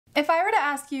If I were to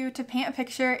ask you to paint a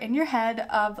picture in your head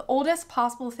of the oldest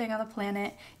possible thing on the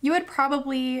planet, you would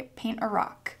probably paint a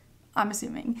rock. I'm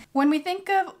assuming. When we think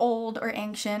of old or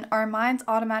ancient, our minds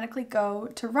automatically go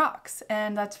to rocks,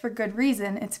 and that's for good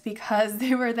reason. It's because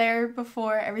they were there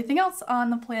before everything else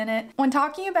on the planet. When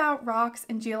talking about rocks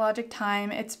in geologic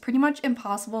time, it's pretty much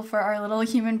impossible for our little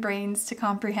human brains to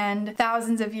comprehend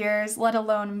thousands of years, let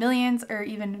alone millions or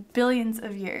even billions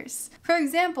of years. For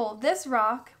example, this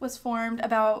rock was formed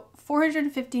about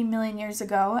 450 million years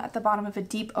ago at the bottom of a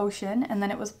deep ocean, and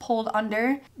then it was pulled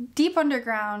deep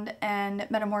underground and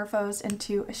metamorphosed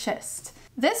into a schist.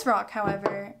 This rock,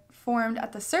 however, formed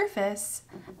at the surface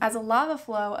as a lava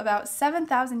flow about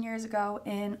 7,000 years ago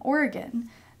in Oregon.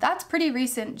 That's pretty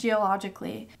recent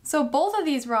geologically. So both of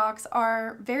these rocks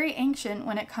are very ancient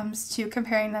when it comes to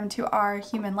comparing them to our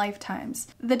human lifetimes.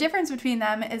 The difference between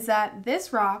them is that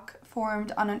this rock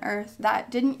formed on an Earth that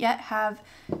didn't yet have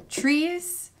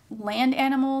trees, land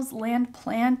animals, land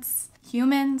plants,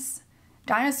 humans.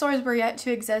 Dinosaurs were yet to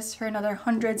exist for another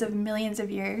hundreds of millions of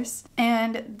years.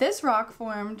 And this rock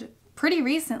formed pretty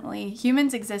recently.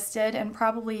 Humans existed and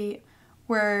probably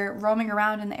were roaming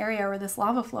around in the area where this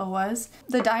lava flow was.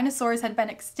 The dinosaurs had been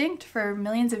extinct for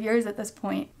millions of years at this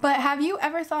point. But have you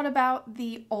ever thought about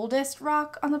the oldest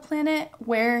rock on the planet,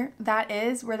 where that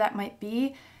is, where that might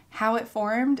be? How it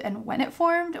formed and when it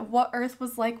formed, what Earth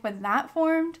was like when that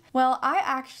formed? Well, I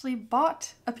actually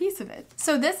bought a piece of it.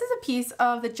 So this is a piece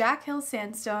of the Jack Hills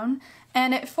Sandstone,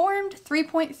 and it formed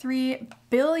 3.3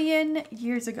 billion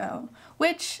years ago,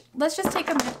 which, let's just take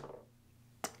a minute,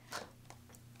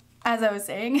 as I was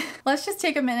saying, let's just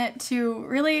take a minute to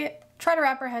really try to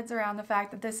wrap our heads around the fact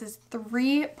that this is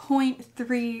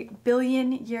 3.3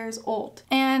 billion years old.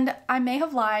 And I may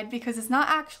have lied because it's not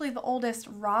actually the oldest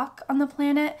rock on the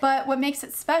planet, but what makes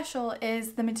it special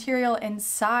is the material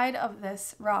inside of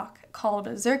this rock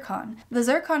called zircon. The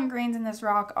zircon grains in this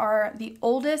rock are the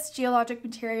oldest geologic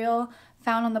material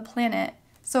found on the planet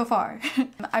so far.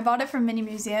 I bought it from Mini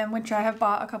Museum, which I have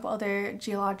bought a couple other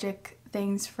geologic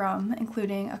things from,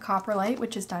 including a coprolite,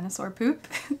 which is dinosaur poop.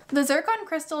 The zircon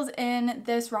crystals in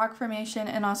this rock formation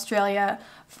in Australia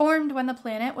formed when the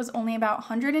planet was only about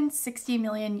 160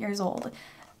 million years old.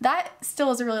 That still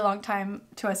is a really long time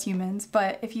to us humans,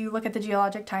 but if you look at the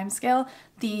geologic timescale,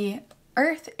 the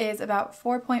Earth is about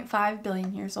 4.5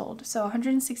 billion years old, so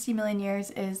 160 million years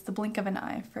is the blink of an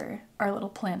eye for our little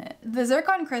planet. The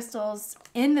zircon crystals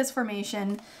in this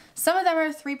formation, some of them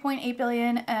are 3.8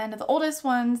 billion, and the oldest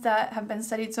ones that have been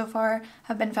studied so far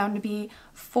have been found to be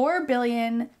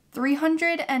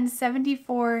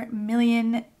 4,374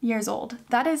 million years old.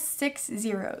 That is 6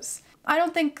 zeros. I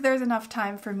don't think there's enough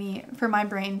time for my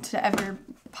brain to ever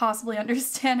possibly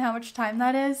understand how much time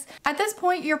that is. At this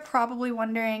point, you're probably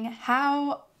wondering,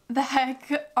 how the heck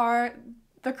are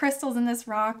the crystals in this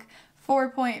rock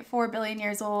 4.4 billion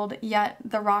years old, yet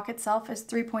the rock itself is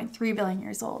 3.3 billion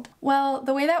years old? Well,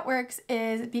 the way that works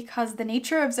is because the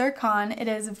nature of zircon, it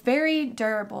is very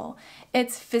durable.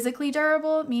 It's physically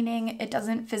durable, meaning it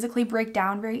doesn't physically break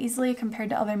down very easily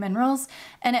compared to other minerals,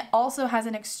 and it also has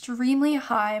an extremely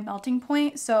high melting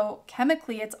point, so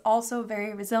chemically it's also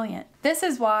very resilient. This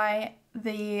is why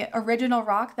the original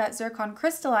rock that zircon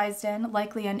crystallized in,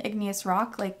 likely an igneous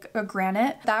rock like a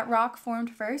granite, that rock formed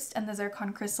first and the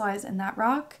zircon crystallized in that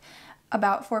rock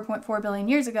about 4.4 billion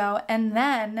years ago, and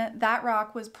then that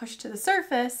rock was pushed to the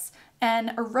surface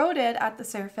and eroded at the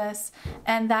surface,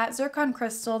 and that zircon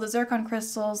crystal, the zircon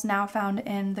crystals now found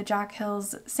in the Jack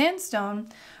Hills Sandstone,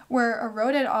 were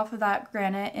eroded off of that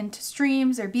granite into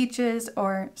streams or beaches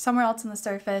or somewhere else on the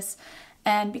surface.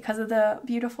 And because of the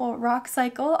beautiful rock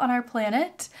cycle on our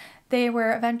planet, they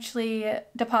were eventually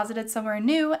deposited somewhere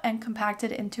new and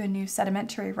compacted into a new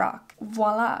sedimentary rock.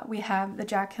 Voila, we have the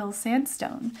Jack Hills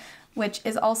Sandstone, which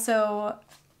is also,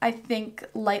 I think,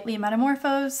 lightly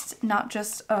metamorphosed, not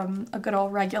just a good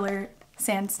old regular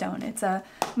sandstone. It's a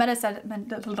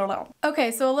metasediment.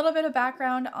 Okay, so a little bit of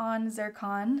background on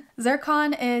zircon.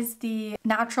 Zircon is the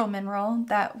natural mineral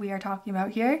that we are talking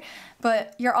about here,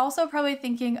 but you're also probably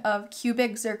thinking of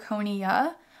cubic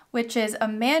zirconia, which is a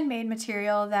man-made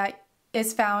material that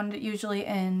is found usually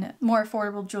in more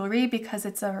affordable jewelry because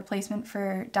it's a replacement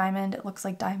for diamond. It looks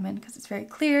like diamond because it's very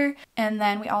clear. And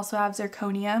then we also have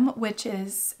zirconium, which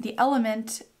is the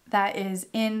element that is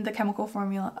in the chemical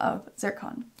formula of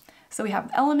zircon. So we have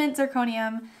the element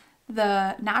zirconium,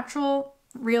 the natural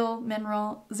real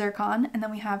mineral zircon, and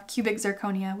then we have cubic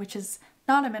zirconia, which is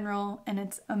not a mineral and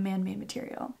it's a man-made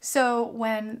material. So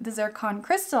when the zircon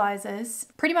crystallizes,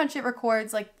 pretty much it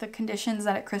records like the conditions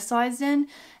that it crystallized in,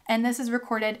 and this is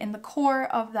recorded in the core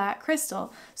of that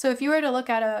crystal. So if you were to look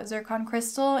at a zircon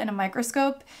crystal in a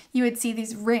microscope, you would see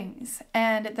these rings,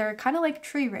 and they're kind of like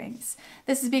tree rings.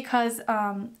 This is because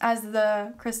as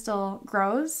the crystal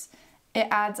grows, it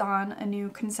adds on a new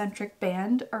concentric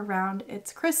band around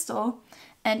its crystal,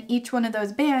 and each one of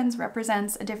those bands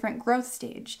represents a different growth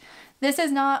stage. This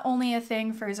is not only a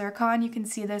thing for zircon, you can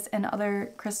see this in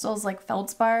other crystals like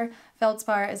feldspar.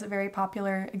 Feldspar is a very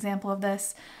popular example of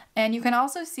this. And you can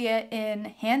also see it in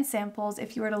hand samples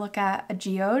if you were to look at a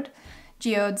geode.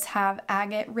 Geodes have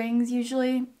agate rings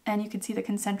usually, and you can see the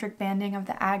concentric banding of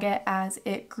the agate as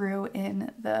it grew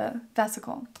in the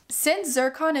vesicle. Since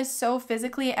zircon is so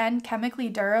physically and chemically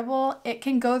durable, it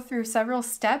can go through several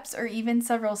steps or even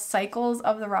several cycles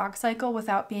of the rock cycle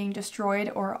without being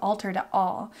destroyed or altered at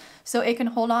all. So it can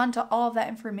hold on to all of that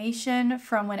information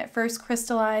from when it first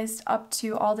crystallized up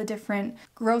to all the different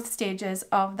growth stages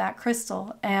of that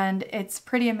crystal, and it's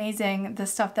pretty amazing the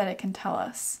stuff that it can tell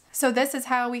us. So this is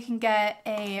how we can get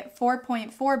a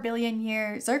 4.4 billion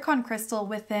year zircon crystal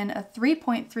within a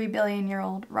 3.3 billion year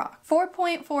old rock.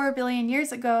 4.4 billion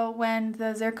years ago, when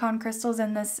the zircon crystals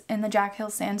in the Jack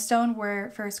Hills Sandstone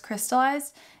were first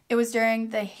crystallized, it was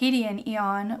during the Hadean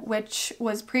eon, which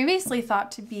was previously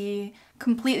thought to be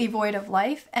completely void of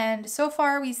life, and so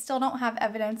far we still don't have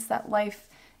evidence that life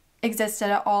existed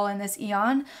at all in this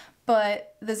eon.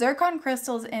 But the zircon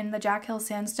crystals in the Jack Hills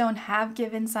Sandstone have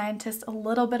given scientists a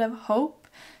little bit of hope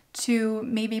to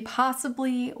maybe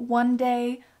possibly one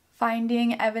day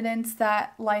finding evidence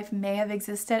that life may have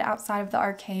existed outside of the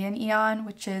Archean eon,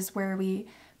 which is where we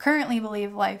currently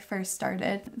believe life first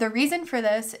started. The reason for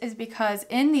this is because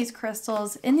in these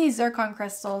crystals, in these zircon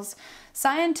crystals,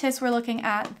 scientists were looking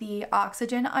at the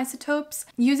oxygen isotopes.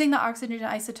 Using the oxygen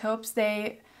isotopes,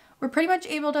 they we're pretty much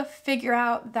able to figure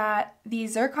out that the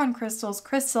zircon crystals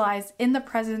crystallize in the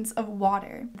presence of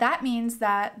water. That means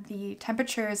that the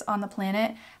temperatures on the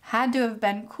planet had to have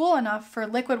been cool enough for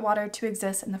liquid water to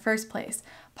exist in the first place,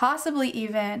 possibly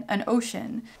even an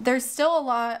ocean. There's still a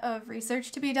lot of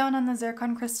research to be done on the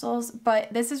zircon crystals,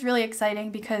 but this is really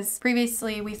exciting because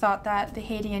previously we thought that the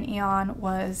Hadean eon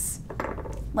was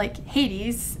like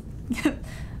Hades,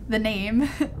 the name.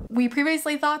 We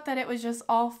previously thought that it was just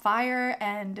all fire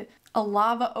and a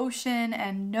lava ocean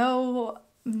and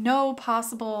no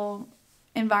possible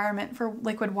environment for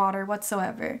liquid water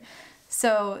whatsoever.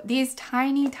 So these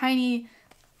tiny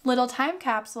little time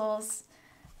capsules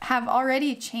have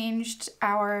already changed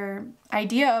our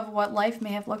idea of what life may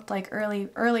have looked like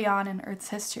early on in Earth's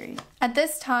history. At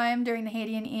this time, during the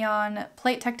Hadean eon,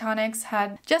 plate tectonics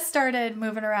had just started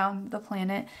moving around the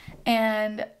planet,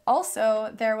 and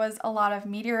also there was a lot of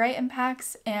meteorite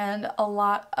impacts and a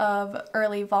lot of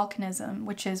early volcanism,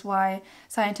 which is why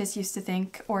scientists used to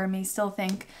think, or may still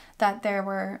think, that there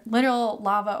were literal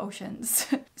lava oceans.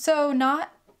 So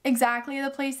not exactly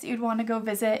the place that you'd want to go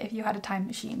visit if you had a time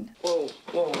machine.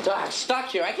 Whoa, Doc, stuck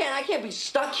here. I can't be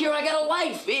stuck here. I got a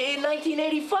life in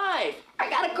 1985. I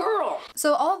got a girl.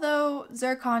 So although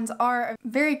zircons are a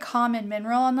very common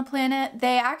mineral on the planet,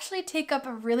 they actually take up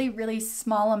a really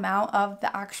small amount of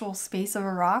the actual space of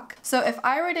a rock. So if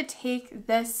I were to take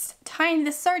this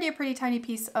is already a pretty tiny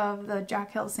piece of the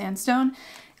Jack Hills Sandstone.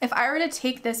 If I were to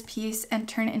take this piece and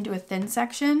turn it into a thin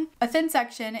section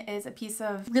is a piece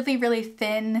of really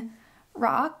thin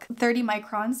rock, 30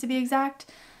 microns to be exact,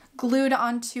 glued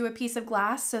onto a piece of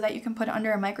glass so that you can put it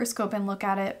under a microscope and look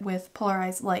at it with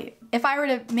polarized light. If I were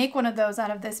to make one of those out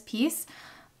of this piece,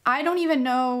 I don't even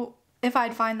know if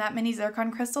I'd find that many zircon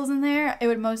crystals in there. It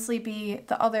would mostly be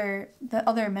the other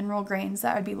mineral grains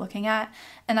that I'd be looking at,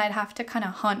 and I'd have to kind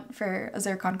of hunt for a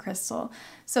zircon crystal.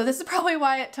 So this is probably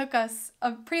why it took us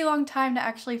a pretty long time to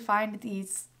actually find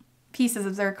these pieces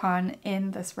of zircon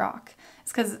in this rock.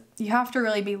 It's because you have to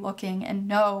really be looking and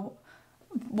know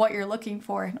what you're looking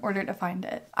for in order to find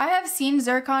it. I have seen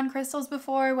zircon crystals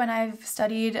before when I've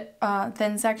studied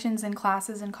thin sections in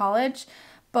classes in college,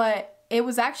 but it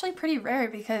was actually pretty rare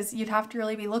because you'd have to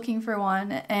really be looking for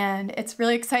one, and it's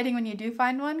really exciting when you do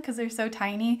find one because they're so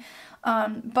tiny.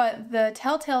 But the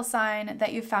telltale sign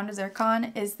that you found a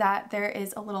zircon is that there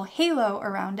is a little halo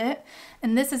around it,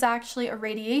 and this is actually a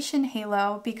radiation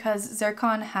halo because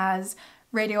zircon has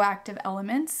radioactive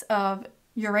elements of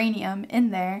uranium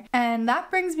in there. And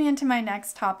that brings me into my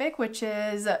next topic, which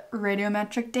is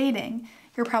radiometric dating.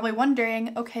 You're probably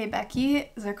wondering, okay,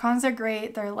 Becky, zircons are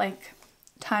great, they're like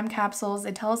time capsules.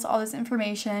 They tell us all this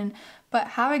information, but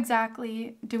how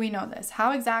exactly do we know this?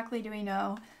 How exactly do we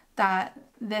know that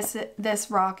this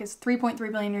rock is 3.3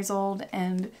 billion years old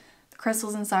and the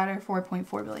crystals inside are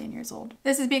 4.4 billion years old?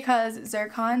 This is because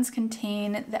zircons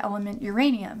contain the element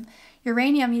uranium.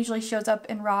 Uranium usually shows up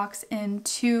in rocks in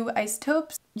two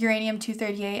isotopes,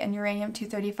 uranium-238 and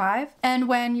uranium-235. And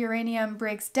when uranium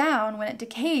breaks down, when it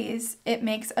decays, it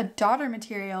makes a daughter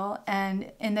material,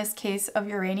 and in this case of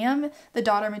uranium, the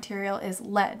daughter material is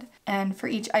lead. And for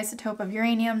each isotope of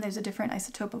uranium, there's a different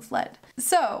isotope of lead.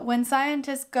 So when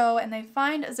scientists go and they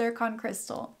find a zircon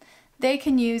crystal, they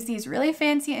can use these really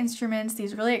fancy instruments,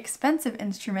 these really expensive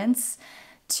instruments,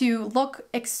 to look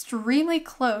extremely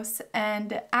close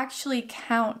and actually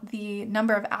count the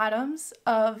number of atoms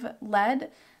of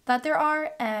lead that there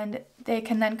are, and they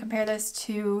can then compare this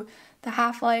to the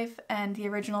half-life and the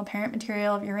original parent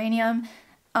material of uranium,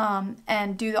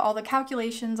 and do all the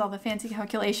calculations, all the fancy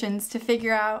calculations to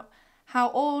figure out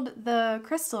how old the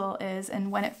crystal is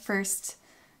and when it first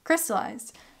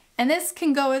crystallized. And this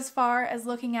can go as far as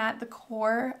looking at the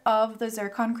core of the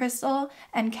zircon crystal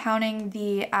and counting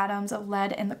the atoms of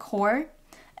lead in the core,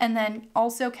 and then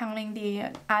also counting the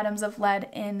atoms of lead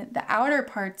in the outer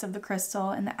parts of the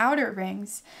crystal, in the outer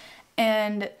rings,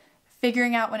 and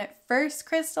figuring out when it first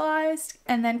crystallized,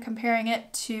 and then comparing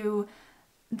it to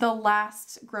the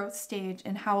last growth stage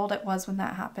and how old it was when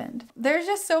that happened. There's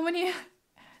just so many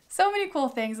cool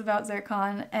things about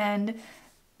zircon, and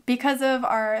because of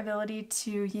our ability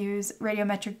to use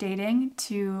radiometric dating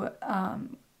to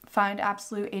find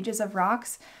absolute ages of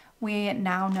rocks, we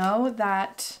now know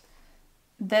that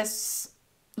this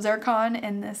zircon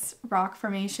in this rock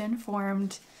formation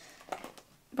formed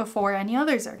before any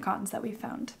other zircons that we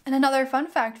found. And another fun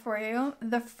fact for you,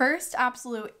 the first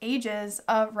absolute ages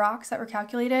of rocks that were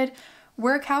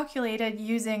calculated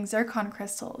using zircon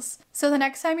crystals. So the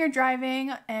next time you're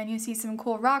driving and you see some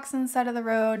cool rocks on the side of the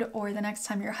road, or the next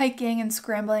time you're hiking and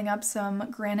scrambling up some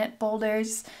granite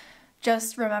boulders,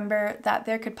 just remember that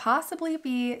there could possibly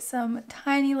be some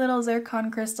tiny little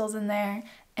zircon crystals in there,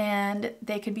 and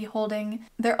they could be holding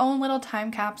their own little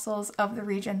time capsules of the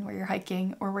region where you're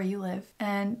hiking or where you live.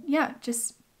 And yeah,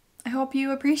 I hope you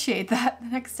appreciate that the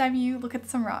next time you look at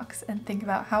some rocks and think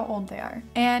about how old they are.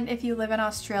 And if you live in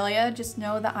Australia, just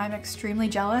know that I'm extremely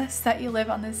jealous that you live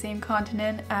on the same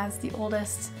continent as the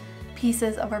oldest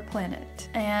pieces of our planet.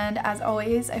 And as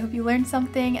always, I hope you learned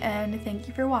something, and thank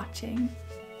you for watching.